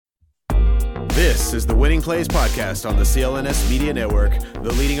This is the Winning Plays podcast on the CLNS Media Network,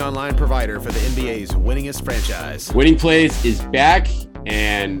 the leading online provider for the NBA's winningest franchise. Winning Plays is back,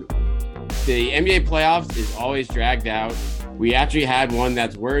 and the NBA playoffs is always dragged out. We actually had one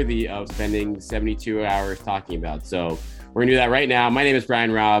that's worthy of spending 72 hours talking about. So we're going to do that right now. My name is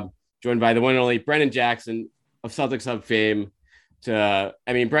Brian Robb, joined by the one and only Brendan Jackson of Celtics Hub fame.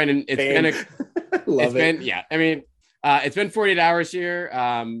 Brendan, it's been 48 hours here.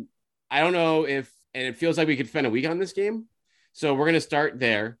 I don't know if, and it feels like we could spend a week on this game. So we're going to start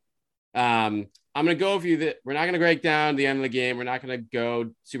there. I'm going to go with you that we're not going to break down the end of the game. We're not going to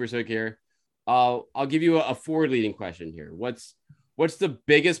go super sick here. I'll give you a forward leading question here. What's the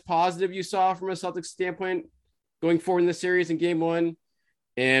biggest positive you saw from a Celtics standpoint going forward in the series in game one?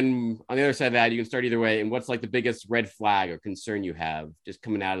 And on the other side of that, you can start either way. And what's like the biggest red flag or concern you have just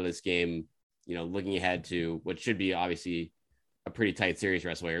coming out of this game, you know, looking ahead to what should be obviously a pretty tight series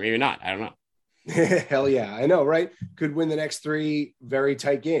rest of the way, or maybe not. I don't know. Hell yeah. I know, right? Could win the next three very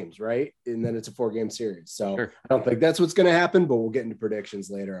tight games, right? And then it's a 4-game series. So sure. I don't think that's what's going to happen, but we'll get into predictions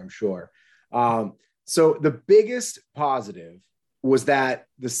later, I'm sure. So the biggest positive was that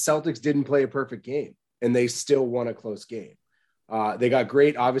the Celtics didn't play a perfect game and they still won a close game. They got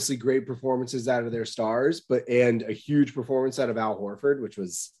great performances out of their stars, and a huge performance out of Al Horford, which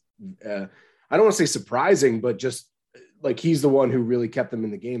was, I don't want to say surprising, but just like he's the one who really kept them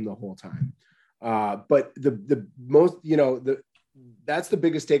in the game the whole time. But the most, that's the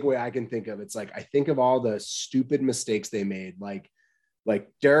biggest takeaway I can think of. It's like, I think of all the stupid mistakes they made, like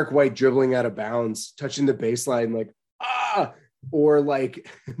Derek White dribbling out of bounds, touching the baseline, or like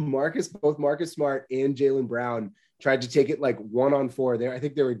both Marcus Smart and Jaylen Brown tried to take it like 1-on-4 there. I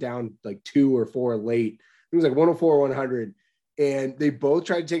think they were down like 2 or 4 late. It was like 104-100. And they both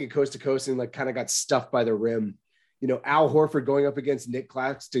tried to take it coast to coast and like kind of got stuffed by the rim. Al Horford going up against Nick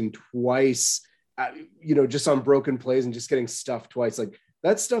Claxton twice, just on broken plays and just getting stuffed twice. Like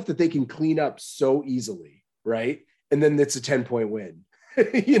that's stuff that they can clean up so easily. Right. And then it's a 10-point win, and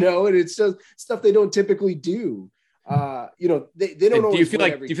it's just stuff they don't typically do. They don't. Do you feel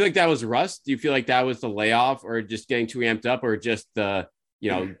like that was rust? Do you feel like that was the layoff, or just getting too amped up, or just the,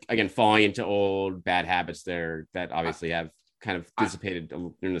 again, falling into old bad habits there that obviously have kind of dissipated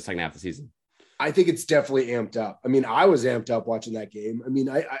in the second half of the season? I think it's definitely amped up. I mean, I was amped up watching that game. I mean,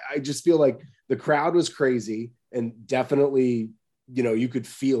 I just feel like the crowd was crazy, and definitely, you could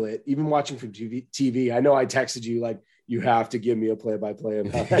feel it even watching from TV. I know I texted you like, you have to give me a play-by-play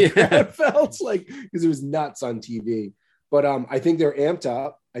of how that crowd felt, like, because it was nuts on TV. But I think they're amped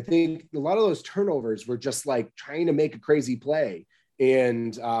up. I think a lot of those turnovers were just like trying to make a crazy play.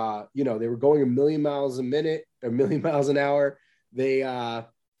 And, they were going 1,000,000 miles a minute, 1,000,000 miles an hour. They,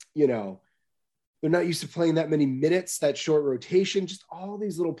 they're not used to playing that many minutes, that short rotation, just all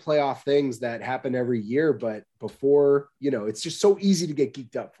these little playoff things that happen every year. But before, it's just so easy to get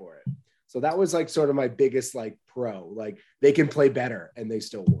geeked up for it. So that was like sort of my biggest like pro, like they can play better and they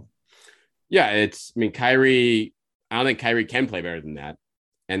still won. Yeah. Kyrie, I don't think Kyrie can play better than that.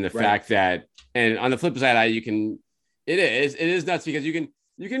 And the fact that, and on the flip side, it is nuts because you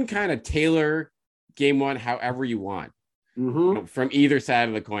can kind of tailor game one however you want. Mm-hmm. From either side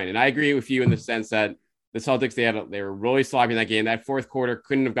of the coin. And I agree with you in the sense that the Celtics, they were really sloppy in that game. That fourth quarter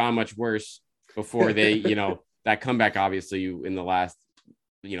couldn't have gone much worse before they, that comeback, obviously in the last,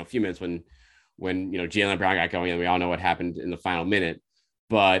 few minutes when Jaylen Brown got going, and we all know what happened in the final minute.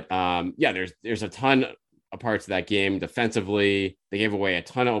 But there's a ton of parts of that game. Defensively, they gave away a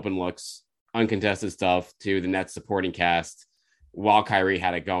ton of open looks, uncontested stuff to the Nets supporting cast while Kyrie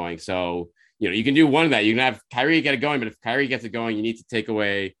had it going. So, you can do one of that. You can have Kyrie get it going, but if Kyrie gets it going, you need to take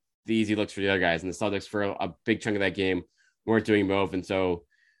away the easy looks for the other guys. And the Celtics, for a big chunk of that game, weren't doing both. And so,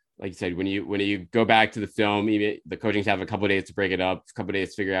 like you said, when you go back to the film, even the coaching staff have a couple of days to break it up, a couple of days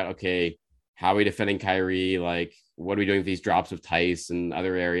to figure out, okay, how are we defending Kyrie? Like, what are we doing with these drops of Tice and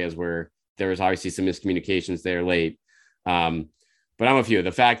other areas where there was obviously some miscommunications there late. But I'm with you.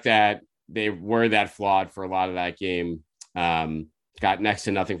 The fact that they were that flawed for a lot of that game, got next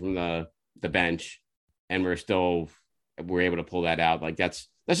to nothing from the bench, and we're able to pull that out. Like that's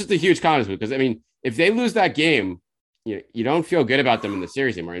just a huge confidence, because if they lose that game, you don't feel good about them in the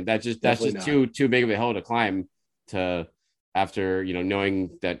series anymore. And that's just too big of a hill to climb to after,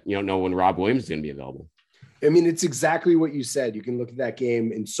 knowing that you don't know when Rob Williams is going to be available. It's exactly what you said. You can look at that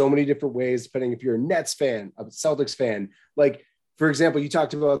game in so many different ways, depending if you're a Nets fan, a Celtics fan. Like, for example, you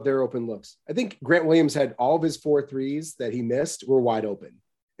talked about their open looks. I think Grant Williams had all of his 4 threes that he missed were wide open.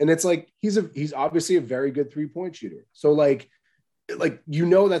 And it's like, he's obviously a very good 3-point shooter. So like,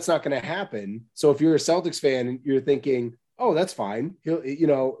 that's not going to happen. So if you're a Celtics fan, you're thinking, oh, that's fine. He'll,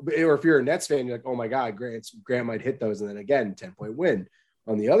 or if you're a Nets fan, you're like, oh my God, Grant might hit those. And then again, 10-point win.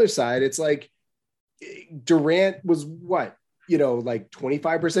 On the other side, it's like Durant was what, like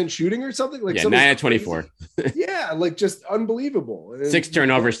 25% shooting or something. Like 9 out of 24. Yeah. Like just unbelievable. And 6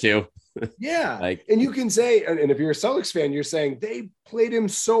 turnovers too. Yeah. And you can say, and if you're a Celtics fan, you're saying they played him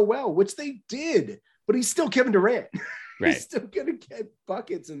so well, which they did, but he's still Kevin Durant. Right. He's still going to get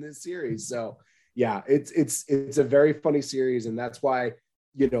buckets in this series. So yeah, it's a very funny series. And that's why,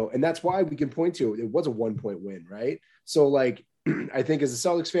 and that's why we can point to it was a 1-point win. Right. So like, I think as a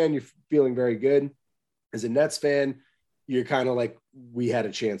Celtics fan, you're feeling very good. As a Nets fan, you're kind of like, we had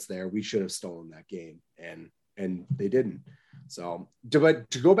a chance there. We should have stolen that game. And they didn't. So, but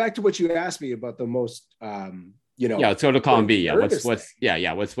to go back to what you asked me about the most, let's go to column B. Yeah. What's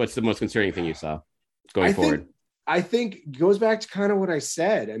the most concerning thing you saw going forward? I think it goes back to kind of what I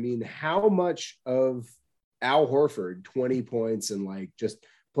said. I mean, how much of Al Horford, 20 points and like just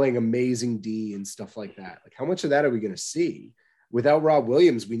playing amazing D and stuff like that. Like how much of that are we going to see? Without Rob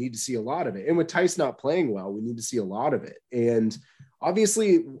Williams, we need to see a lot of it. And with Tice not playing well, we need to see a lot of it. And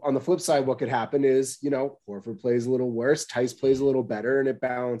obviously on the flip side, what could happen is, Horford plays a little worse, Tice plays a little better, and it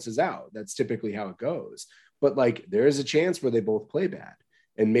balances out. That's typically how it goes. But like, there is a chance where they both play bad.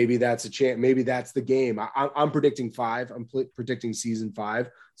 And maybe that's a chance. Maybe that's the game. I'm predicting 5. I'm predicting season 5.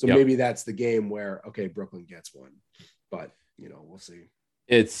 So maybe that's the game where, okay, Brooklyn gets one, but we'll see.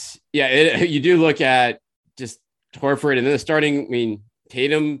 You do look at just Horford and then the starting, I mean,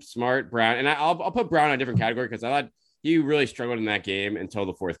 Tatum, Smart, Brown, and I'll put Brown in a different category because I thought he really struggled in that game until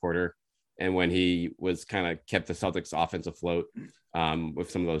the fourth quarter. And when he was kind of kept the Celtics offense afloat with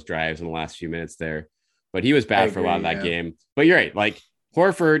some of those drives in the last few minutes there, but he was bad for a lot of that game. But you're right. Like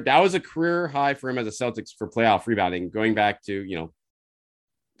Horford, that was a career high for him as a Celtics for playoff rebounding, going back to,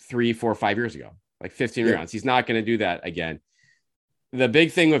 3, 4, 5 years ago, like 15 rebounds. He's not going to do that again. The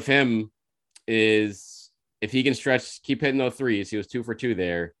big thing with him is if he can keep hitting those threes, he was 2 for 2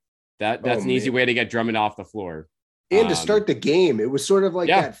 there. That's an easy way to get Drummond off the floor. And to start the game, it was sort of like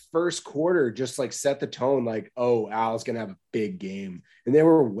that first quarter, just like set the tone, like, oh, Al's going to have a big game. And they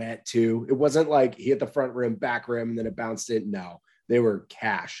were wet too. It wasn't like he hit the front rim, back rim, and then it bounced it. No, they were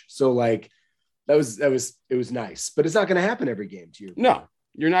cash. So like it was nice, but it's not going to happen every game to you. No,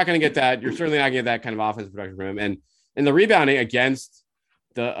 you're not going to get that. You're certainly not going to get that kind of offensive production from him. And the rebounding against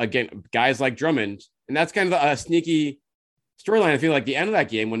guys like Drummond, and that's kind of a sneaky storyline. I feel like the end of that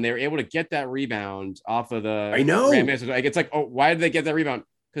game when they were able to get that rebound off of the, I know, like it's like, oh, why did they get that rebound?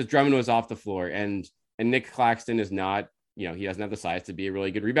 Because Drummond was off the floor, and Nick Claxton is not, he doesn't have the size to be a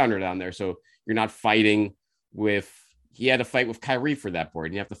really good rebounder down there. So you're not fighting with. He had to fight with Kyrie for that board,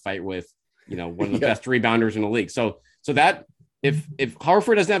 and you have to fight with, one of the best rebounders in the league. So that if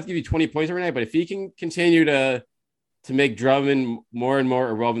Harford doesn't have to give you 20 points every night, but if he can continue to make Drummond more and more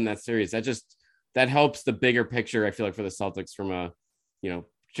irrelevant in that series, that helps the bigger picture. I feel like for the Celtics from a,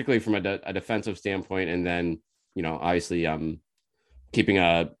 particularly from a defensive standpoint. And then, obviously keeping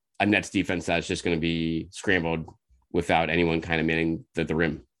a Nets defense that's just going to be scrambled without anyone kind of manning the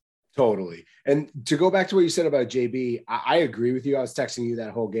rim. Totally. And to go back to what you said about JB, I agree with you. I was texting you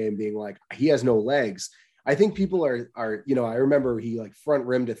that whole game being like, he has no legs. I think people are, I remember he like front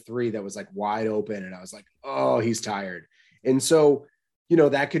rimmed a 3 that was like wide open. And I was like, oh, he's tired. And so,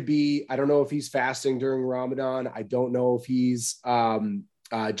 that could be, I don't know if he's fasting during Ramadan. I don't know if he's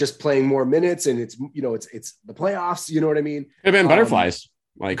just playing more minutes and it's the playoffs. You know what I mean? Could have been butterflies.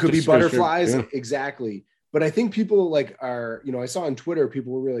 Could be butterflies. Yeah. Exactly. But I think people like are, I saw on Twitter,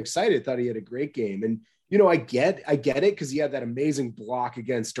 people were really excited, thought he had a great game. And, I get it because he had that amazing block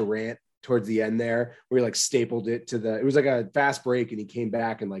against Durant towards the end there where he like stapled it it was like a fast break and he came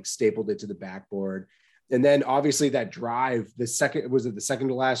back and like stapled it to the backboard. And then obviously that drive, the second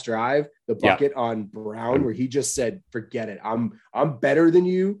to last drive, the bucket on Brown where he just said, forget it. I'm better than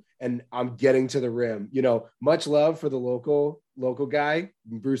you and I'm getting to the rim. Much love for the local guy,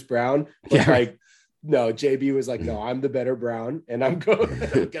 Bruce Brown. But like, no, JB was like, no, I'm the better Brown and I'm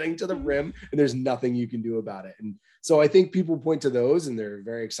getting to the rim and there's nothing you can do about it. And so I think people point to those and they're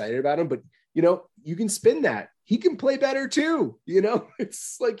very excited about him, but you can spin that. He can play better too.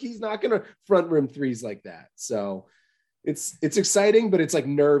 It's like, he's not going to front rim threes like that. So it's exciting, but it's like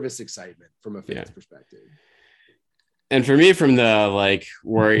nervous excitement from a fan's perspective. And for me, from the like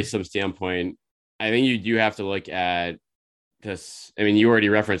worrisome standpoint, I think you do have to look at this. I mean, you already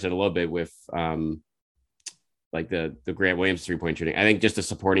referenced it a little bit with like the Grant Williams 3-point shooting. I think just the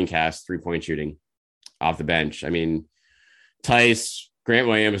supporting cast 3-point shooting off the bench. I mean, Tice, Grant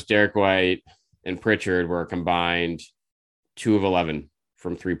Williams, Derek White, and Pritchard were combined 2 of 11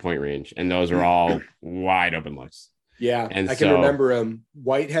 from 3-point range. And those are all wide open looks. Yeah, And I can remember him.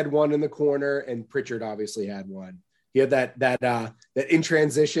 White had one in the corner, and Pritchard obviously had one. He had that in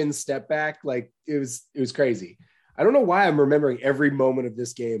transition step back, like it was crazy. I don't know why I'm remembering every moment of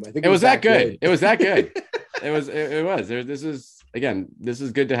this game. I think it was that good. It was that good. It was. This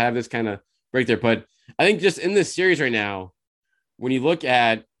is good to have this kind of break there. But I think just in this series right now, when you look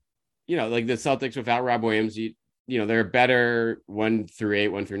at, like the Celtics without Rob Williams, they're better 1 through 8,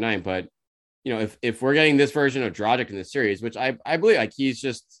 1 through 9. But if we're getting this version of Dragic in this series, which I believe, like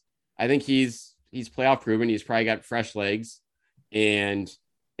I think he's playoff proven. He's probably got fresh legs, and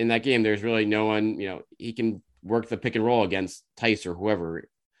in that game, there's really no one. He can work the pick and roll against Tice or whoever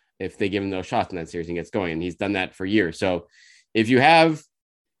if they give him those shots in that series and gets going. And he's done that for years. So if you have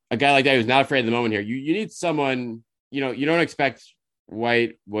a guy like that who's not afraid of the moment here, you need someone. You don't expect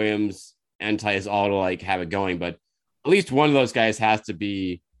White, Williams, and Tice all to like have it going, but at least one of those guys has to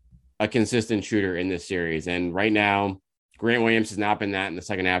be a consistent shooter in this series. And right now, Grant Williams has not been that in the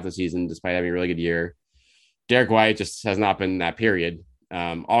second half of the season, despite having a really good year. Derek White just has not been that period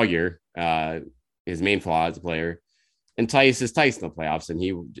all year. His main flaw as a player. And Tice is Tice in the playoffs.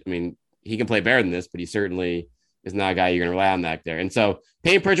 And he can play better than this, but he certainly is not a guy you're going to rely on back there. And so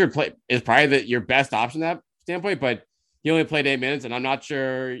Payne Pritchard is probably your best option that standpoint, but he only played 8 minutes. And I'm not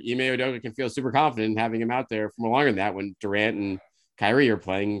sure Ime Udoka can feel super confident in having him out there for more longer than that when Durant and Kyrie are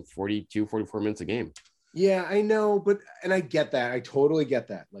playing 42, 44 minutes a game. Yeah, I know, and I get that. I totally get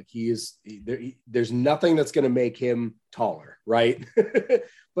that. Like there's nothing that's going to make him taller, right?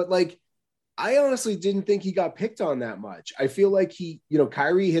 But like, I honestly didn't think he got picked on that much. I feel like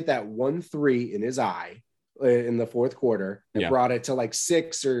Kyrie hit that 1-3 in his eye in the fourth quarter and brought it to like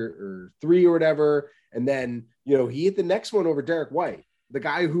 6 or 3 or whatever. And then, he hit the next one over Derek White, the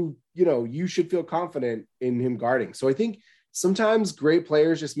guy who, you should feel confident in him guarding. So I think sometimes great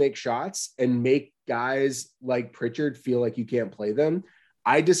players just make shots and make guys like Pritchard feel like you can't play them.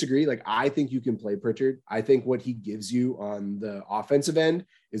 I disagree. Like, I think you can play Pritchard. I think what he gives you on the offensive end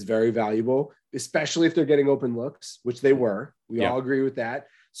is very valuable, especially if they're getting open looks, which they were. We all agree with that.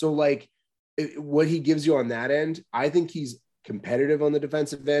 So like what he gives you on that end, I think he's competitive on the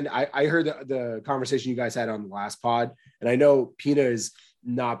defensive end. I heard the conversation you guys had on the last pod, and I know Pina is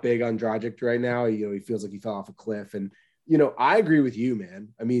not big on Dragic right now. He feels like he fell off a cliff, and I agree with you, man.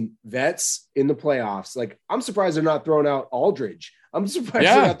 I mean, vets in the playoffs, like I'm surprised they're not throwing out Aldridge. I'm surprised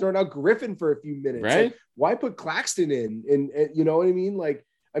they're not throwing out Griffin for a few minutes. Right? Like, why put Claxton in? And you know what I mean? Like,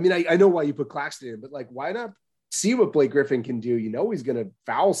 I know why you put Claxton in, but like, why not see what Blake Griffin can do? He's going to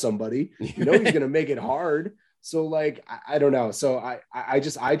foul somebody. He's going to make it hard. So like, I don't know. So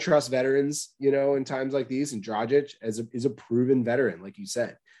I trust veterans, in times like these, and Dragic is a proven veteran, like you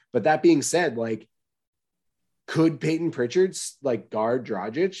said. But that being said, like, could Peyton Pritchard like guard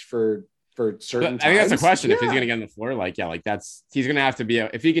Dragic for certain times? I think that's the question. If he's going to get on the floor, he's going to have to be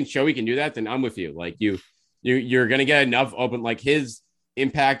if he can show he can do that, then I'm with you. Like you're going to get enough open, like his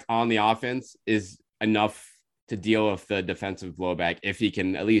impact on the offense is enough to deal with the defensive blowback. If he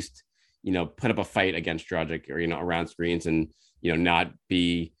can at least, put up a fight against Dragic or, around screens and, not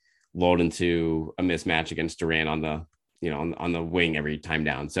be lulled into a mismatch against Durant on the, on the wing every time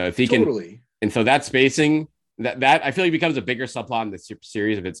down. So if he can, and so that spacing, that I feel like becomes a bigger subplot in the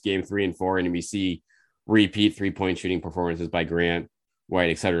series if it's game 3 and 4, and we see repeat 3-point shooting performances by Grant,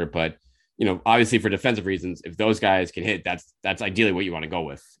 White, etc. But obviously for defensive reasons, if those guys can hit, that's ideally what you want to go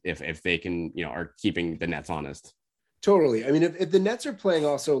with if they can, are keeping the Nets honest. Totally. I mean, if the Nets are playing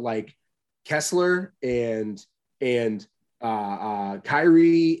also like Kessler and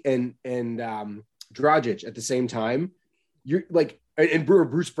Kyrie and Dragic at the same time, you're like, and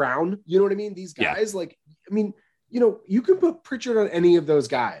Bruce Brown, you know what I mean? These guys, you can put Pritchard on any of those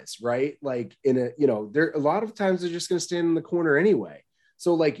guys, right? Like there a lot of times they're just going to stand in the corner anyway.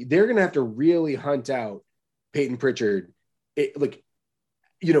 So like they're going to have to really hunt out Peyton Pritchard, and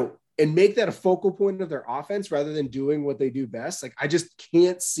make that a focal point of their offense rather than doing what they do best. Like I just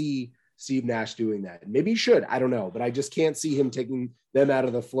can't see Steve Nash doing that. Maybe he should, I don't know, but I just can't see him taking them out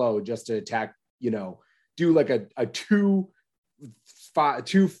of the flow just to attack, do like a 2-4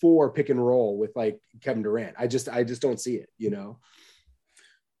 pick and roll with like Kevin Durant. I just don't see it,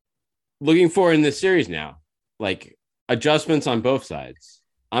 Looking forward in this series now, like adjustments on both sides.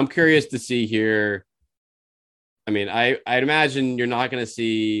 I'm curious to see here. I mean, I'd imagine you're not going to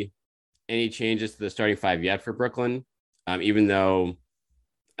see any changes to the starting 5 yet for Brooklyn, even though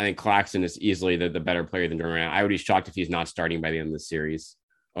I think Claxton is easily the better player than Durant. I would be shocked if he's not starting by the end of the series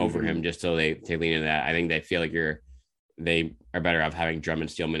over him, just so they lean into that. I think they feel like they are better off having Drummond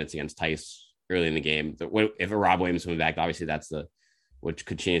steal minutes against Tice early in the game. If a Rob Williams comes back, obviously that's which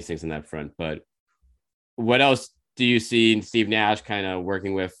could change things on that front. But what else do you see Steve Nash kind of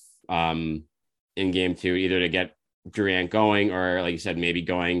working with in game 2, either to get Durant going, or like you said, maybe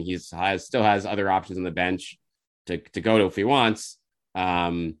going, still has other options on the bench to go to if he wants.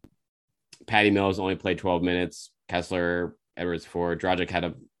 Patty Mills only played 12 minutes. Kessler, Edwards 4. Dragic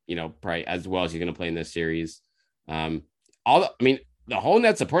had probably as well as he's going to play in this series. The whole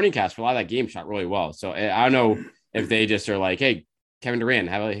net supporting cast for a lot of that game shot really well. So I don't know if they just are like, hey, Kevin Durant,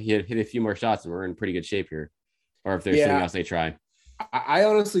 hit a few more shots and we're in pretty good shape here, or if there's something else they try. I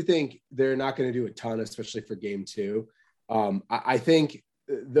honestly think they're not going to do a ton, especially for game 2. I think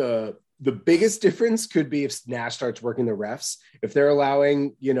the biggest difference could be if Nash starts working the refs, if they're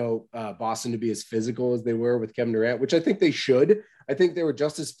allowing, Boston to be as physical as they were with Kevin Durant, which I think they should. I think they were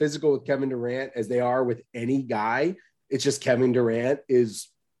just as physical with Kevin Durant as they are with any guy. It's just Kevin Durant is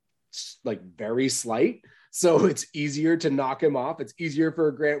like very slight. So it's easier to knock him off. It's easier for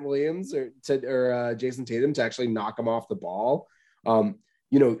Grant Williams or Jason Tatum to actually knock him off the ball.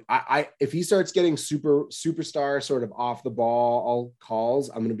 If he starts getting superstar sort of off the ball calls,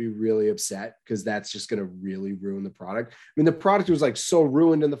 I'm going to be really upset because that's just going to really ruin the product. I mean, the product was like so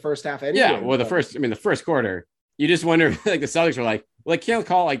ruined in the first half anyway. Yeah, well, the first quarter, you just wonder, like the Celtics were like, well, I can't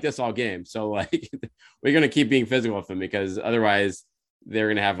call like this all game. So like we're going to keep being physical with them because otherwise they're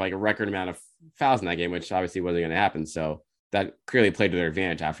going to have like a record amount of fouls in that game, which obviously wasn't going to happen. So that clearly played to their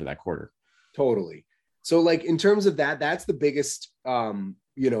advantage after that quarter. Totally. So like in terms of that's the biggest,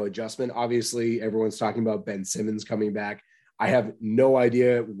 adjustment. Obviously everyone's talking about Ben Simmons coming back. I have no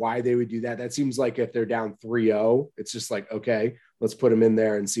idea why they would do that. That seems like if they're down 3-0, it's just like, okay, let's put him in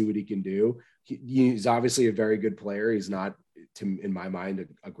there and see what he can do. He's obviously a very good player. He's not, in my mind,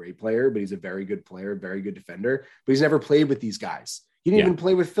 a great player, but he's a very good player, very good defender, but he's never played with these guys. He didn't even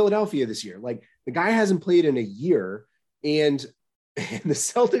play with Philadelphia this year. Like the guy hasn't played in a year, and the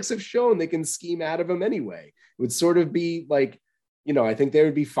Celtics have shown they can scheme out of him anyway. It would sort of be like, I think they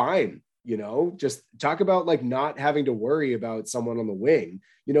would be fine. Just talk about like not having to worry about someone on the wing.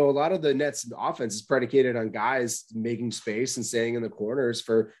 A lot of the Nets offense is predicated on guys making space and staying in the corners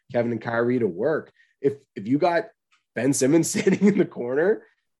for Kevin and Kyrie to work. If you got Ben Simmons standing in the corner,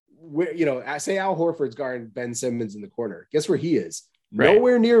 where, say Al Horford's guarding Ben Simmons in the corner, guess where he is? Right.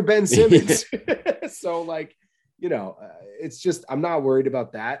 Nowhere near Ben Simmons. So like, it's just, I'm not worried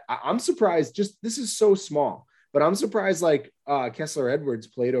about that. I'm surprised, this is so small, but I'm surprised like Kessler Edwards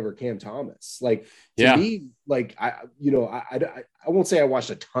played over Cam Thomas. Like to me, like, I won't say I watched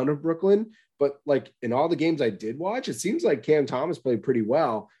a ton of Brooklyn, but like in all the games I did watch, it seems like Cam Thomas played pretty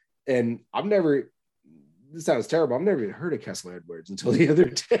well. And this sounds terrible, I've never even heard of Kessler Edwards until the other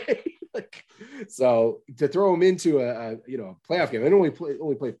day. So to throw him into a playoff game, I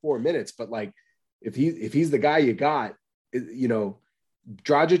only play 4 minutes, but like, if he's the guy you got,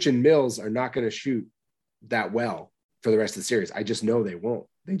 Dragic and Mills are not going to shoot that well for the rest of the series. I just know they won't.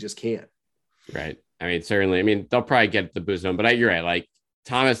 They just can't. Right. I mean, certainly. I mean, they'll probably get the boost on, but you're right. Like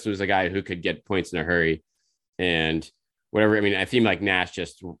Thomas was a guy who could get points in a hurry and whatever. I mean, I think like Nash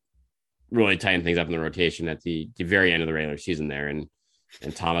just really tightened things up in the rotation at the very end of the regular season there. And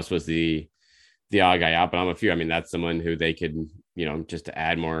Thomas was the odd guy out, but I'm a few. I mean, that's someone who they could, just to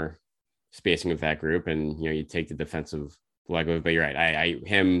add more spacing with that group, and you take the defensive leg of it. But you're right.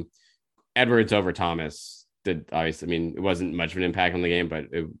 Edwards over Thomas did obviously. I mean, it wasn't much of an impact on the game, but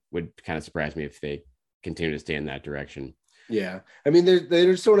it would kind of surprise me if they continue to stay in that direction. Yeah, I mean, they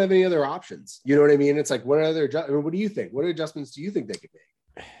just don't have any other options. You know what I mean? It's like, what do you think? What adjustments do you think they could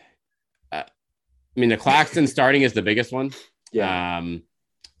make? I mean, the Claxton starting is the biggest one. Yeah,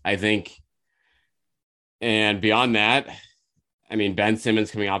 I think, and beyond that. I mean, Ben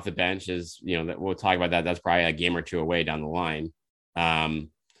Simmons coming off the bench is, that we'll talk about that. That's probably a game or two away down the line.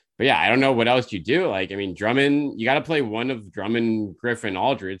 But yeah, I don't know what else you do. Like, I mean, Drummond, you got to play one of Drummond, Griffin,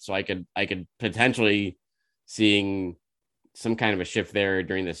 Aldridge. So I could potentially seeing some kind of a shift there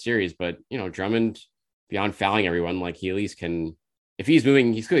during the series. But, Drummond, beyond fouling everyone, like he at least can, if he's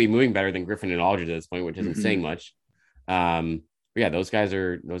moving, he's going to be moving better than Griffin and Aldridge at this point, which isn't saying much. But yeah, those guys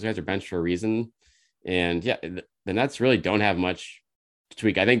are benched for a reason. And yeah, the Nets really don't have much to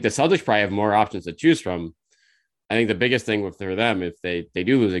tweak. I think the Celtics probably have more options to choose from. I think the biggest thing for them, if they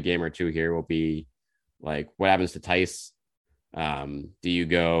do lose a game or two here, will be like, what happens to Tice? Do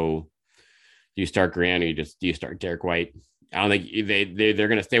you start Grant, or do you start Derek White? I don't think they're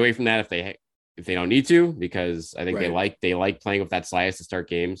going to stay away from that if they don't need to, because I think they like playing with that slice to start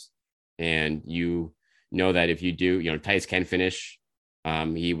games. And that if you do, Tice can finish.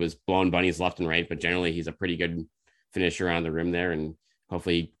 He was blowing bunnies left and right, but generally he's a pretty good finisher around the rim there. And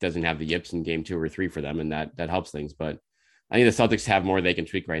hopefully he doesn't have the yips in game 2 or 3 for them. And that helps things. But I think the Celtics have more they can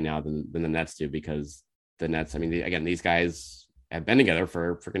tweak right now than the Nets do, because the Nets. I mean, again, these guys have been together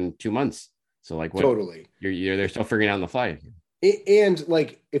for freaking 2 months. So like what totally they're still figuring out on the fly. And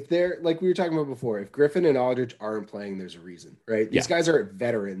like if they're like we were talking about before, if Griffin and Aldridge aren't playing, there's a reason, right? These guys are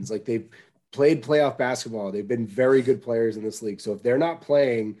veterans. Like they've played playoff basketball. They've been very good players in this league. So if they're not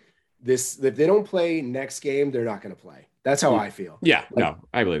playing this, if they don't play next game, they're not going to play. That's how I feel. Yeah, like, no,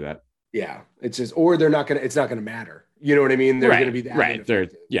 I believe that. Yeah, it's just, or they're not going to, it's not going to matter. You know what I mean? They're going to be that right. They're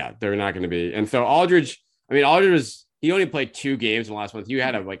not going to be. And so Aldridge was, he only played 2 games in the last month. You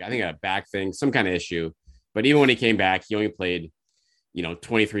had I think a back thing, some kind of issue, but even when he came back, he only played,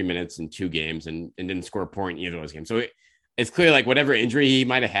 23 minutes in 2 games and didn't score a point in either of those games. So it's clear, like whatever injury he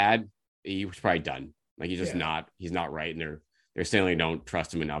might've had, he was probably done. Like he's just he's not right. And they're certainly don't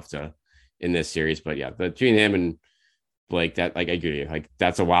trust him enough to in this series, but between him and Blake, that like, I agree. Like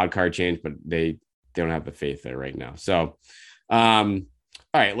that's a wild card change, but they don't have the faith there right now. So, all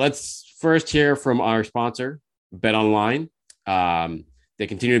right, let's first hear from our sponsor, Bet Online. They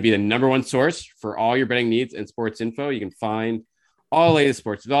continue to be the number one source for all your betting needs and sports info. You can find all the latest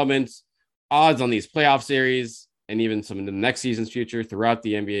sports developments, odds on these playoff series, and even some of the next season's future throughout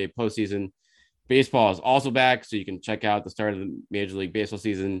the NBA postseason. Baseball is also back, so you can check out the start of the Major League Baseball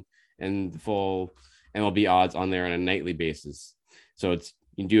season and the full MLB odds on there on a nightly basis. So you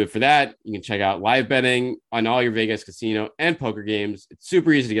can do it for that. You can check out live betting on all your Vegas casino and poker games. It's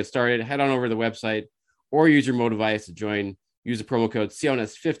super easy to get started. Head on over to the website or use your mobile device to join. Use the promo code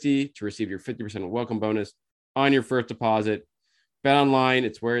CLNS50 to receive your 50% welcome bonus on your first deposit. Bet Online,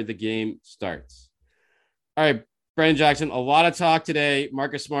 it's where the game starts. All right, Brendan Jackson, a lot of talk today.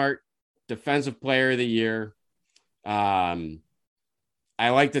 Marcus Smart, Defensive Player of the Year. I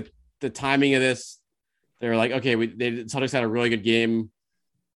like the timing of this. They're like, okay, the Celtics had a really good game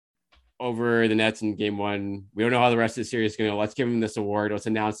over the Nets in game 1. We don't know how the rest of the series is going to go. Let's give him this award. Let's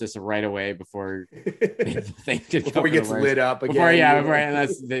announce this right away before things before he gets lit up again. Before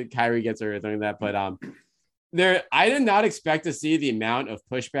unless the Kyrie gets or something like that. But I did not expect to see the amount of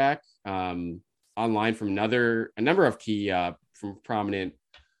pushback online from a number of key from prominent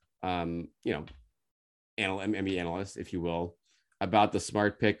NBA analysts, if you will, about the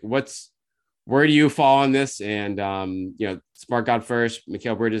Smart pick. Where do you fall on this? And Smart got first,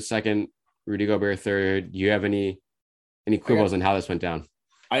 Mikal Bridges second, Rudy Gobert third. Do you have any quibbles on how this went down?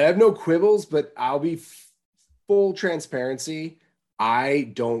 I have no quibbles, but I'll be full transparency.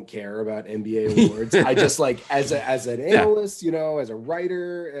 I don't care about NBA awards. I just like as an analyst, as a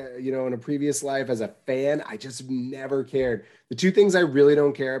writer, in a previous life, as a fan, I just never cared. The 2 things I really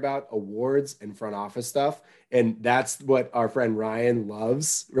don't care about: awards and front office stuff. And that's what our friend Ryan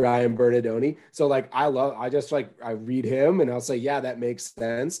loves, Ryan Bernardoni. So like, I read him and I'll say, yeah, that makes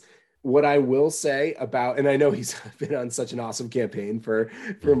sense. What I will say about, and I know he's been on such an awesome campaign for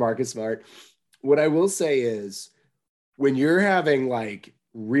Marcus Smart. What I will say is, when you're having like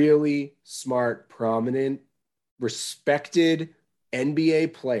really smart, prominent, respected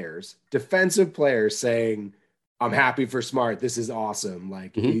NBA players, defensive players saying, I'm happy for Smart. This is awesome.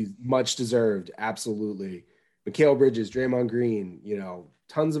 Like he's much deserved. Absolutely. Mikal Bridges, Draymond Green,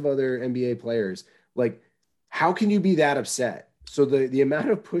 tons of other NBA players. Like, how can you be that upset? So the amount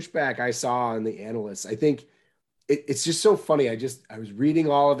of pushback I saw on the analysts, I think it's just so funny. I was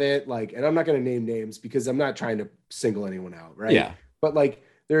reading all of it, like, and I'm not going to name names because I'm not trying to single anyone out. Right. Yeah. But like,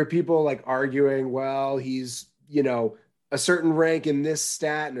 there are people like arguing, well, he's, a certain rank in this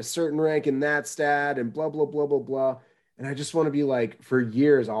stat and a certain rank in that stat and blah, blah, blah, blah, blah. And I just want to be like, for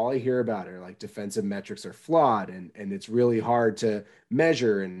years, all I hear about are like defensive metrics are flawed and it's really hard to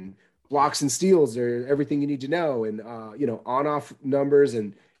measure, and blocks and steals are everything you need to know. And, on-off numbers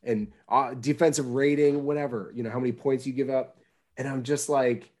and defensive rating, whatever, how many points you give up. And I'm just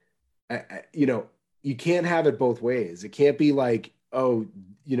like, you can't have it both ways. It can't be like,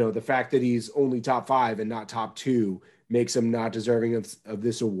 the fact that he's only top 5 and not top 2 makes him not deserving of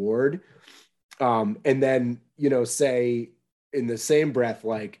this award. And then, say in the same breath,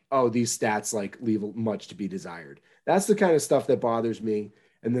 like, oh, these stats like leave much to be desired. That's the kind of stuff that bothers me.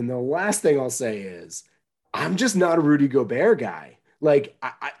 And then the last thing I'll say is, I'm just not a Rudy Gobert guy. Like,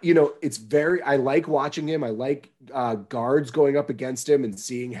 I like watching him. I like guards going up against him and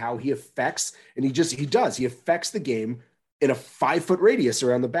seeing how he affects, and he affects the game in a 5-foot radius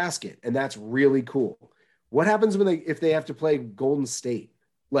around the basket. And that's really cool. What happens if they have to play Golden State?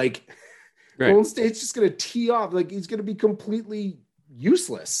 Like, right. Golden State's just going to tee off. Like, he's going to be completely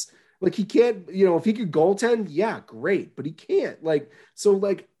useless. Like, he can't, if he could goaltend, yeah, great, but he can't. Like, so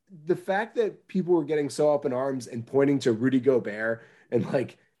like, the fact that people were getting so up in arms and pointing to Rudy Gobert and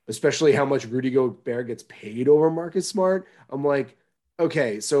like, especially how much Rudy Gobert gets paid over Marcus Smart, I'm like,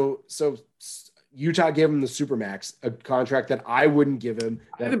 okay, so Utah gave him the Supermax, a contract that I wouldn't give him.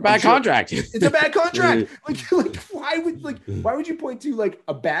 It's a bad contract. It's a bad contract. Why would you point to like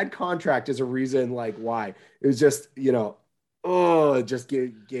a bad contract as a reason? Like why? It was just, it just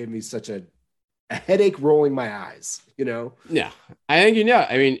gave me such a headache rolling my eyes, Yeah. I think,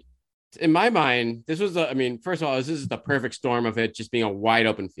 I mean, in my mind, this was, first of all, this is the perfect storm of it just being a wide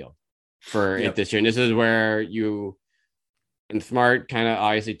open field for it this year. And this is where and Smart kind of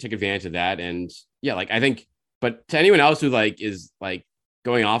obviously took advantage of that. And yeah, like I think, but to anyone else who is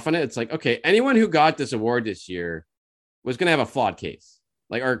going off on it, it's like, okay, anyone who got this award this year was going to have a flawed case,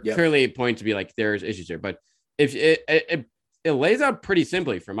 clearly point to be like, there's issues here. But if it lays out pretty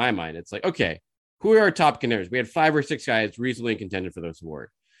simply for my mind, it's like, okay, who are our top contenders? We had 5 or 6 guys recently contended for this award.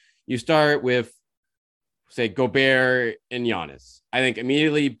 You start with, say, Gobert and Giannis. I think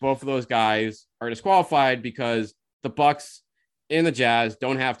immediately both of those guys are disqualified because the Bucks and the Jazz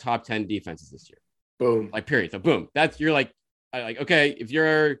don't have top 10 defenses this year. Boom. Period. So boom. You're okay, if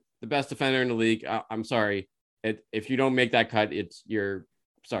you're the best defender in the league, I'm sorry. If you don't make that cut,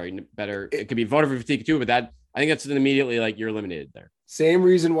 better. It could be voter for fatigue too, but I think that's immediately you're eliminated there. Same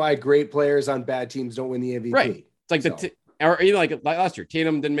reason why great players on bad teams don't win the MVP. Right. It's like or even like last year,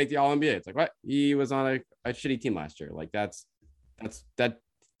 Tatum didn't make the All NBA. It's like, what? He was on a shitty team last year. Like that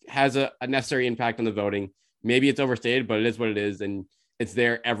has a necessary impact on the voting. Maybe it's overstated, but it is what it is. And it's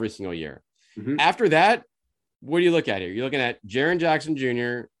there every single year. Mm-hmm. After that, what do you look at here? You're looking at Jaren Jackson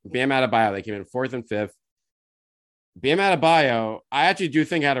Jr., Bam Adebayo. They came in 4th and 5th. Bam Adebayo, I actually do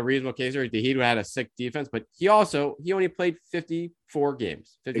think had a reasonable case here. The Heat had a sick defense, but he only played 54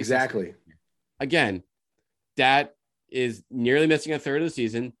 games. Exactly. Games. Again, that is nearly missing a third of the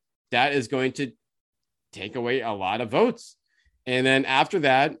season. That is going to take away a lot of votes. And then after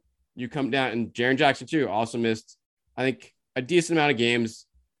that, you come down, and Jaren Jackson too also missed, I think, a decent amount of games.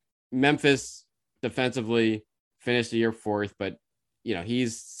 Memphis defensively finished the year 4th, but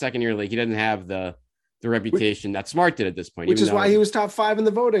he's second year league. He doesn't have the reputation that Smart did at this point, which is why he was top 5 in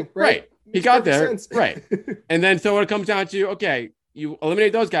the voting. Right. He got there. Sense. Right. And then so when it comes down to, okay, you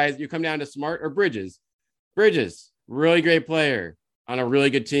eliminate those guys, you come down to Smart or Bridges. Bridges, really great player on a really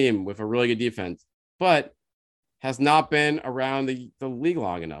good team with a really good defense, but has not been around the league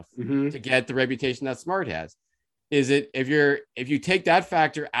long enough to get the reputation that Smart has. Is it, if you take that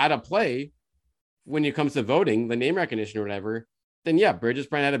factor out of play when it comes to voting, the name recognition or whatever, then yeah, Bridges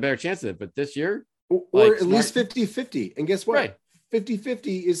probably had a better chance of it. But this year, or at least 50-50. And guess what? Right.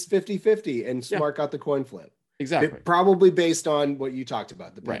 50-50 is 50-50, and Smart got the coin flip. Exactly. Probably based on what you talked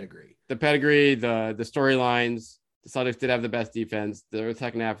about, the pedigree. Right. The pedigree, the storylines. The Celtics did have the best defense the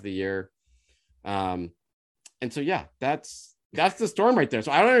second half of the year. And so, yeah, that's the storm right there.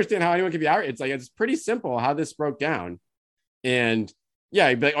 So I don't understand how anyone can be out. It's pretty simple how this broke down. And yeah,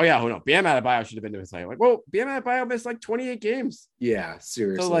 you'd be like, oh yeah, hold on. Bam Adebayo should have been to his like, well, Bam Adebayo missed 28 games. Yeah,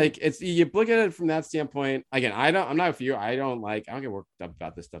 seriously. So you look at it from that standpoint. Again, I'm not with you. I don't get worked up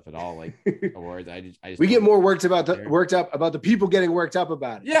about this stuff at all. Like awards. I just we get more worked up about the people getting worked up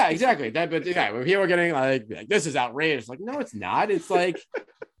about it. Yeah, exactly. But yeah, when people are getting like this is outrageous. Like, no, it's not. It's like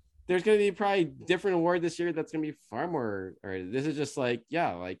there's going to be probably different award this year that's going to be far more, or this is just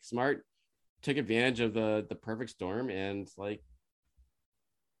Smart took advantage of the perfect storm, and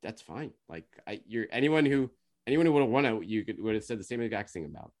that's fine. Anyone who would have won it, would have said the same exact thing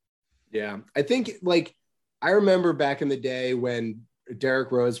about. Yeah. I think I remember back in the day when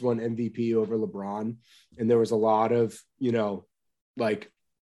Derrick Rose won MVP over LeBron, and there was a lot of,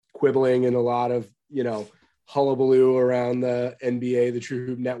 quibbling and a lot of, hullabaloo around the NBA, the True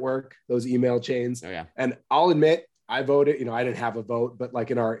Hoop Network, those email chains. Oh, yeah. And I'll admit, I voted, I didn't have a vote, but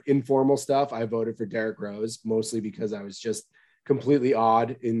in our informal stuff, I voted for Derrick Rose, mostly because I was just completely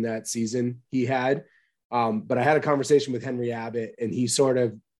odd in that season he had. But I had a conversation with Henry Abbott, and he sort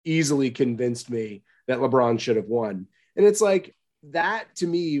of easily convinced me that LeBron should have won. And it's that to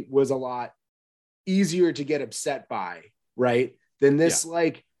me was a lot easier to get upset by, right? Than this,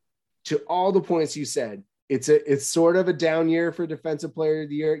 to all the points you said, it's sort of a down year for defensive player of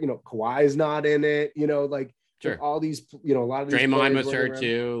the year. Kawhi's not in it, sure. All these, a lot of these Draymond was hurt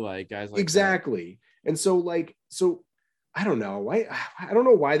too, guys exactly. That. And so I don't know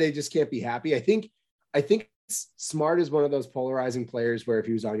why they just can't be happy. I think Smart is one of those polarizing players where if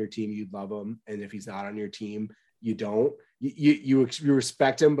he was on your team, you'd love him. And if he's not on your team, you don't. You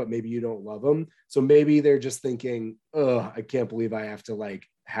respect him, but maybe you don't love him. So maybe they're just thinking, I can't believe I have to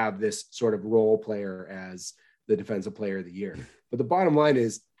have this sort of role player as the defensive player of the year. But the bottom line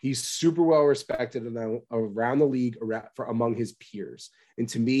is he's super well respected around the league among his peers. And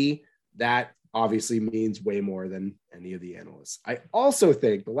to me, that obviously means way more than any of the analysts. I also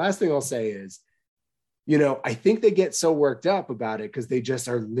think the last thing I'll say is I think they get so worked up about it because they just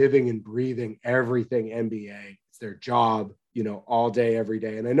are living and breathing everything NBA. It's their job, all day, every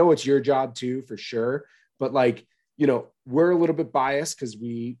day. And I know it's your job too, for sure. But we're a little bit biased because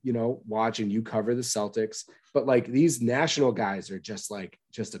we, watch and you cover the Celtics. But these national guys are just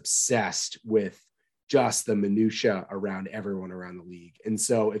obsessed with just the minutia around everyone around the league. And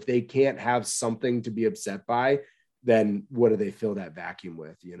so if they can't have something to be upset by, then what do they fill that vacuum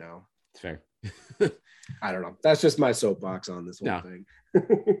with, It's fair. I don't know. That's just my soapbox on this whole thing.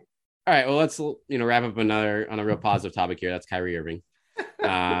 All right. Well, let's, wrap up on a real positive topic here. That's Kyrie Irving.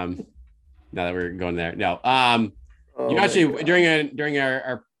 Now that we're going there. No. You actually, during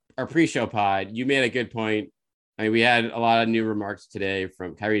our pre-show pod, you made a good point. I mean, we had a lot of new remarks today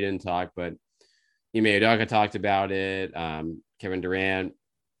from Kyrie didn't talk, but Ime Udoka talked about it. Kevin Durant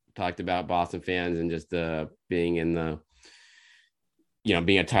talked about Boston fans and just being in the,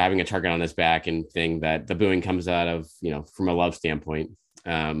 having a target on his back and thing that the booing comes out of, from a love standpoint,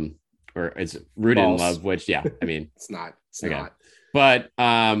 or it's rooted in love, which, I mean, it's not. But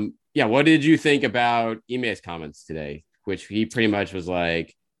what did you think about Ime's comments today? Which he pretty much was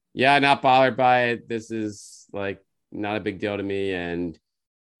like, yeah, not bothered by it. This is not a big deal to me. And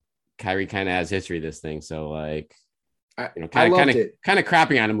Kyrie kind of has history of this thing. So kind of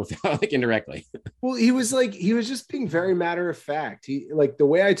crapping on him without indirectly. Well, he was just being very matter of fact. He the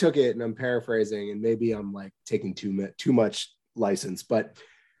way I took it, and I'm paraphrasing, and maybe I'm taking too much license, but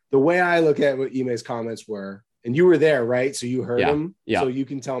the way I look at what Ime's comments were, and you were there, right? So you heard him. Yeah. So you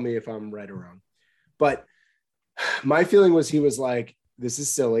can tell me if I'm right or wrong. But my feeling was he was like, this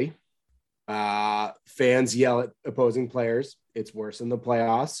is silly. Fans yell at opposing players. It's worse in the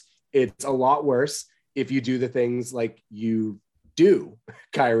playoffs. It's a lot worse if you do the things like you do,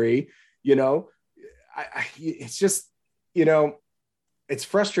 Kyrie. It's just, it's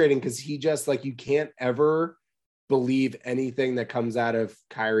frustrating because he just you can't ever believe anything that comes out of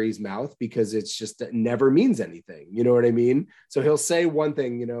Kyrie's mouth because it's just, it never means anything. You know what I mean? So he'll say one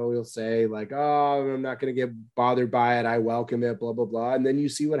thing, he'll say oh, I'm not going to get bothered by it. I welcome it, blah, blah, blah. And then you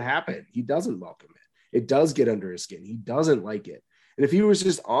see what happened. He doesn't welcome it. It does get under his skin. He doesn't like it. And if he was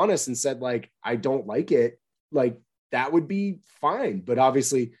just honest and said I don't like it, that would be fine. But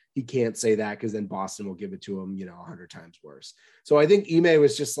obviously he can't say that because then Boston will give it to him, 100 times worse. So I think Ime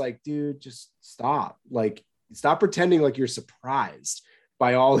was just dude, just stop. Stop pretending you're surprised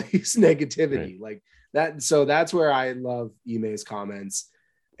by all these negativity that. So that's where I love Ime's comments.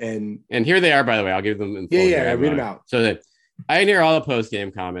 And here they are, by the way. I'll give them in full. Yeah, read them out. So that I didn't hear all the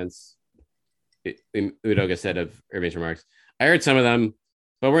post-game comments Udoka said of Irving's remarks. I heard some of them,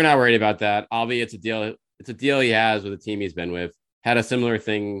 but we're not worried about that. Albeit it's a deal. It's a deal he has with the team he's been with. Had a similar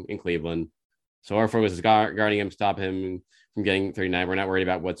thing in Cleveland. So our focus is guarding him, stop him from getting 39. We're not worried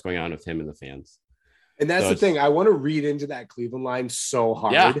about what's going on with him and the fans. And that's the thing. I want to read into that Cleveland line so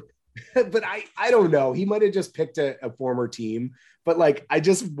hard. Yeah. But I don't know. He might have just picked a former team. But I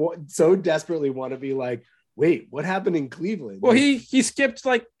just so desperately want to be wait, what happened in Cleveland? Well, he skipped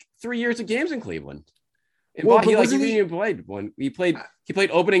 3 years of games in Cleveland. He played one. He played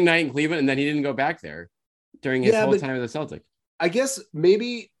opening night in Cleveland, and then he didn't go back there during his whole time as a Celtic. I guess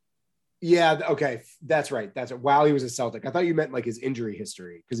maybe. Yeah. Okay. That's right. While he was a Celtic, I thought you meant his injury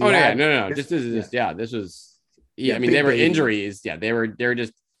history. No. This was. I mean, they were injuries. Yeah, they were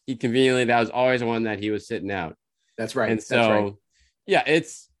just. He conveniently that was always the one that he was sitting out. That's right. And so, yeah,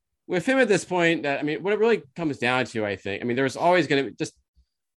 it's with him at this point. That what it really comes down to, I think. There was always going to just.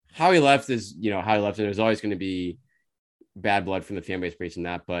 How he left is, how he left, and there's always going to be bad blood from the fan base based on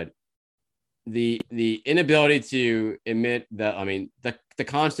that. But the inability to admit that, the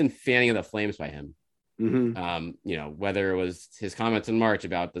constant fanning of the flames by him, whether it was his comments in March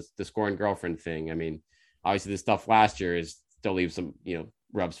about the scoring girlfriend thing. Obviously the stuff last year still leaves some,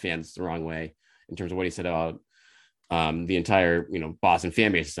 rubs fans the wrong way in terms of what he said about the entire, Boston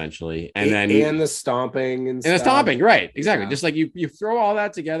fan base essentially. And then the stomping and the stomping. Right. Exactly. Yeah. Just you throw all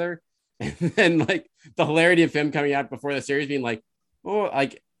that together and then the hilarity of him coming out before the series being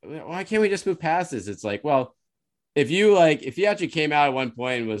why can't we just move past this? It's well, if you actually came out at one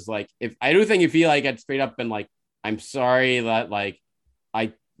point and was if he had straight up been I'm sorry that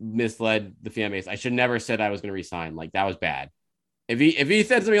I misled the fan base. I should never said I was going to resign. That was bad. If he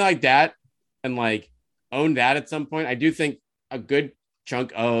said something like that and owned that at some point, I do think a good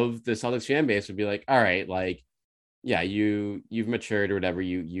chunk of the Celtics fan base would be all right, yeah, you've matured or whatever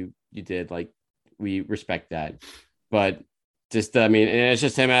you did. We respect that. But just, and it's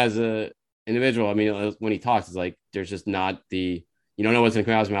just him as a individual. When he talks, it's there's just not you don't know what's going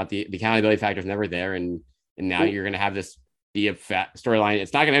to come out of his mouth. The accountability factor is never there. And now you're going to have this be a fat storyline.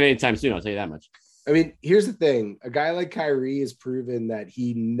 It's not going to end anytime soon. I'll tell you that much. I mean, here's the thing. A guy like Kyrie has proven that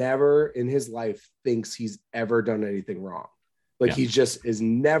he never in his life thinks he's ever done anything wrong. Like he just is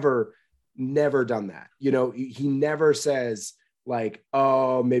never done that. You know, he never says like,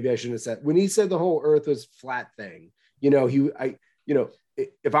 oh, maybe I shouldn't have said, when he said the whole earth was flat thing, you know,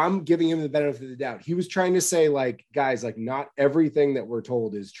 if I'm giving him the benefit of the doubt, he was trying to say like, guys, like not everything that we're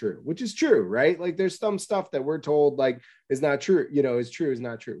told is true, which is true, right? Like there's some stuff that we're told like is not true, you know, is true, is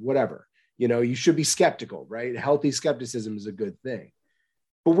not true, whatever. You know, you should be skeptical, right? Healthy skepticism is a good thing.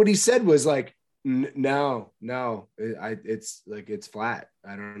 But what he said was like, no, it's like, it's flat.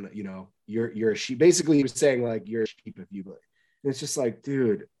 I don't know, you know, you're a sheep. Basically, he was saying like, you're a sheep if you believe. And it's just like,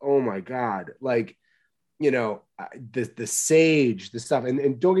 dude, oh my God. Like, you know, the sage, the stuff,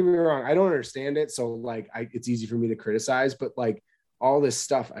 and don't get me wrong, I don't understand it. So like, it's easy for me to criticize, but like all this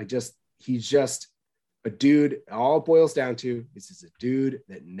stuff, he's just a dude. All it boils down to is a dude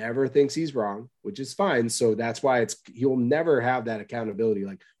that never thinks he's wrong, which is fine. So that's why he'll never have that accountability.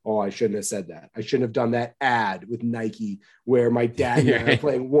 Like, oh, I shouldn't have said that. I shouldn't have done that ad with Nike where my dad and I are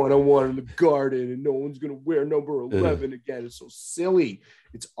playing one-on-one in the garden and no one's going to wear number 11 again. It's so silly.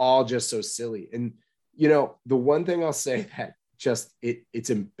 It's all just so silly. And, you know, the one thing I'll say that just it's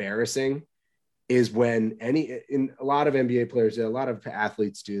embarrassing is when in a lot of NBA players, a lot of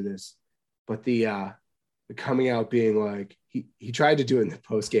athletes do this, but the coming out being like, he tried to do it in the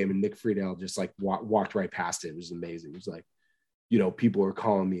post game and Nick Friedel just like walked right past it. It was amazing. It was like, you know, people are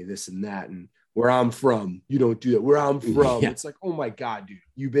calling me this and that. And where I'm from, you don't do that. Where I'm from. Yeah. It's like, oh my God, dude,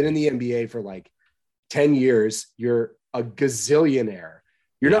 you've been in the NBA for like 10 years. You're a gazillionaire.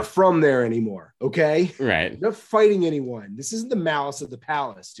 You're not from there anymore. Okay. Right. You're not fighting anyone. This isn't the Malice of the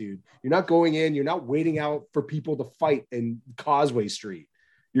Palace, dude. You're not going in. You're not waiting out for people to fight in Causeway Street.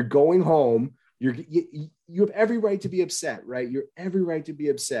 You're going home. You have every right to be upset, right? You're every right to be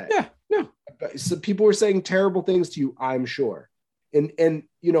upset. Yeah. No. So people were saying terrible things to you, I'm sure. And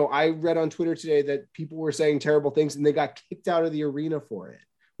you know, I read on Twitter today that people were saying terrible things and they got kicked out of the arena for it,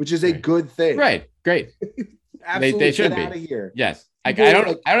 which is a good thing. Right. Great. Absolutely. They should get be out of here. Yes. I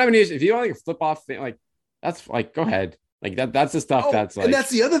don't have any issue. If you want like a flip off thing, like that's like, go ahead. Like that's the stuff that's like, and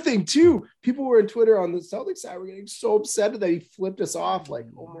that's the other thing too. People were on Twitter on the Celtics side were getting so upset that he flipped us off. Like,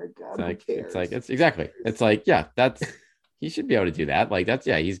 oh my God, it's exactly. It's like, yeah, that's he should be able to do that. Like that's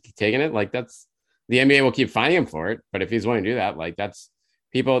he's taking it. Like that's the NBA will keep finding him for it. But if he's willing to do that, like that's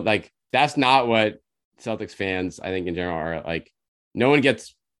people like that's not what Celtics fans, I think in general are like. No one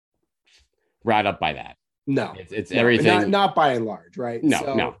gets riled up by that. No, it's everything. Not by and large, right?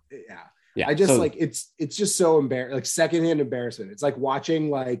 No. Yeah. I just like it's just so embarrassing, like secondhand embarrassment. It's like watching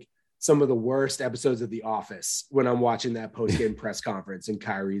like some of the worst episodes of The Office when I'm watching that post-game press conference and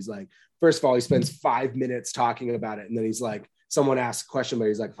Kyrie's like, first of all, he spends 5 minutes talking about it, and then he's like, someone asks a question, but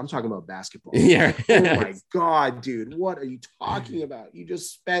he's like, I'm talking about basketball. Yeah. Oh my God, dude, what are you talking about? You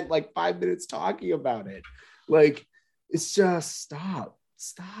just spent like 5 minutes talking about it. Like, it's just stop.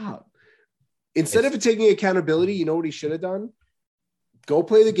 Instead of taking accountability, you know what he should have done? Go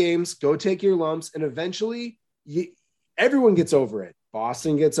play the games, go take your lumps, and eventually everyone gets over it.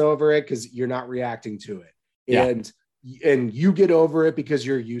 Boston gets over it because you're not reacting to it. Yeah. And you get over it because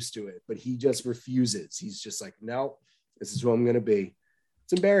you're used to it. But he just refuses. He's just like, no, this is who I'm going to be.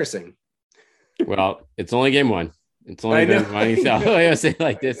 It's embarrassing. Well, it's only game one. It's only been one. So I was saying,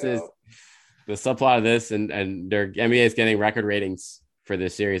 like, this is the subplot of this, and their NBA is getting record ratings for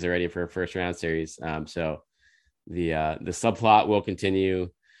this series already for a first round series. So the subplot will continue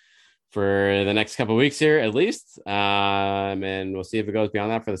for the next couple of weeks here, at least. And we'll see if it goes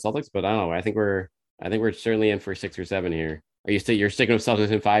beyond that for the Celtics, but I don't know. I think we're certainly in for 6 or 7 here. You're sticking with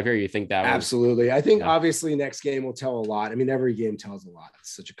Celtics in 5 here? You think that absolutely. I think obviously next game will tell a lot. I mean, every game tells a lot.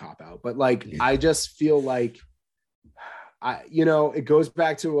 It's such a cop out, but like, I just feel like, it goes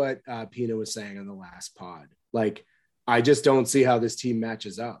back to what Pina was saying on the last pod. Like, I just don't see how this team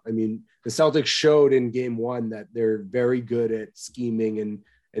matches up. I mean, the Celtics showed in game 1 that they're very good at scheming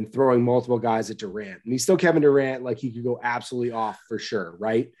and throwing multiple guys at Durant. And he's still Kevin Durant, like he could go absolutely off for sure,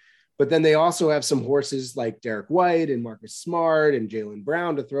 right? But then they also have some horses like Derek White and Marcus Smart and Jaylen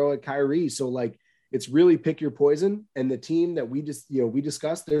Brown to throw at Kyrie. So like, it's really pick your poison. And the team that we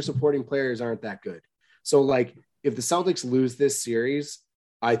discussed, their supporting players aren't that good. So like, if the Celtics lose this series,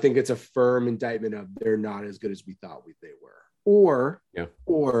 I think it's a firm indictment of they're not as good as we thought they were.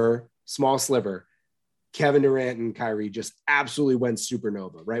 Or small sliver, Kevin Durant and Kyrie just absolutely went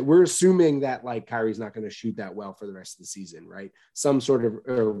supernova, right? We're assuming that like Kyrie's not going to shoot that well for the rest of the season, right? Some sort of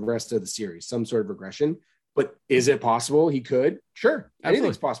rest of the series, some sort of regression. But is it possible he could? Sure.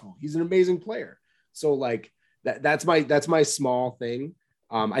 Anything's possible. He's an amazing player. So like that's my small thing.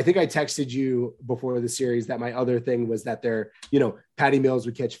 I think I texted you before the series that my other thing was that Patty Mills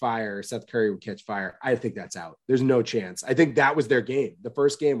would catch fire, or Seth Curry would catch fire. I think that's out. There's no chance. I think that was their game. The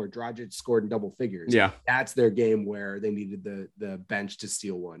first game where Dragic scored in double figures. Yeah. That's their game where they needed the bench to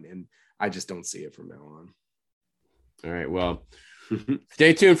steal one. And I just don't see it from now on. All right. Well,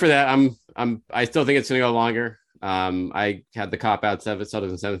 stay tuned for that. I still think it's going to go longer. I had the cop out Celtics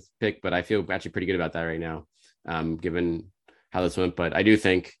 7th pick, but I feel actually pretty good about that right now, given how this went. But I do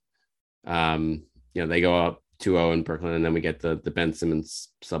think, they go up 2-0 in Brooklyn, and then we get the Ben Simmons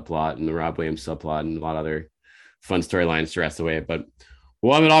subplot and the Rob Williams subplot and a lot of other fun storylines to rest away. But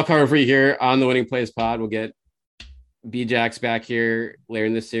we'll have it all covered for you here on the Winning Plays Pod. We'll get B-Jax back here later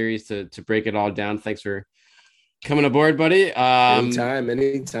in this series to break it all down. Thanks for coming aboard, buddy. Anytime.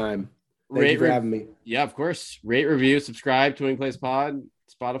 Thank you for having me. Yeah, of course. Rate, review, subscribe to Winning Plays Pod,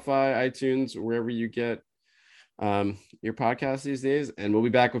 Spotify, iTunes, wherever you get your podcast these days. And we'll be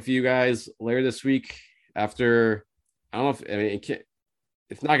back with you guys later this week after, it's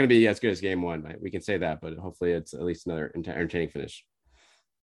not going to be as good as game one. We can say that, but hopefully it's at least another entertaining finish.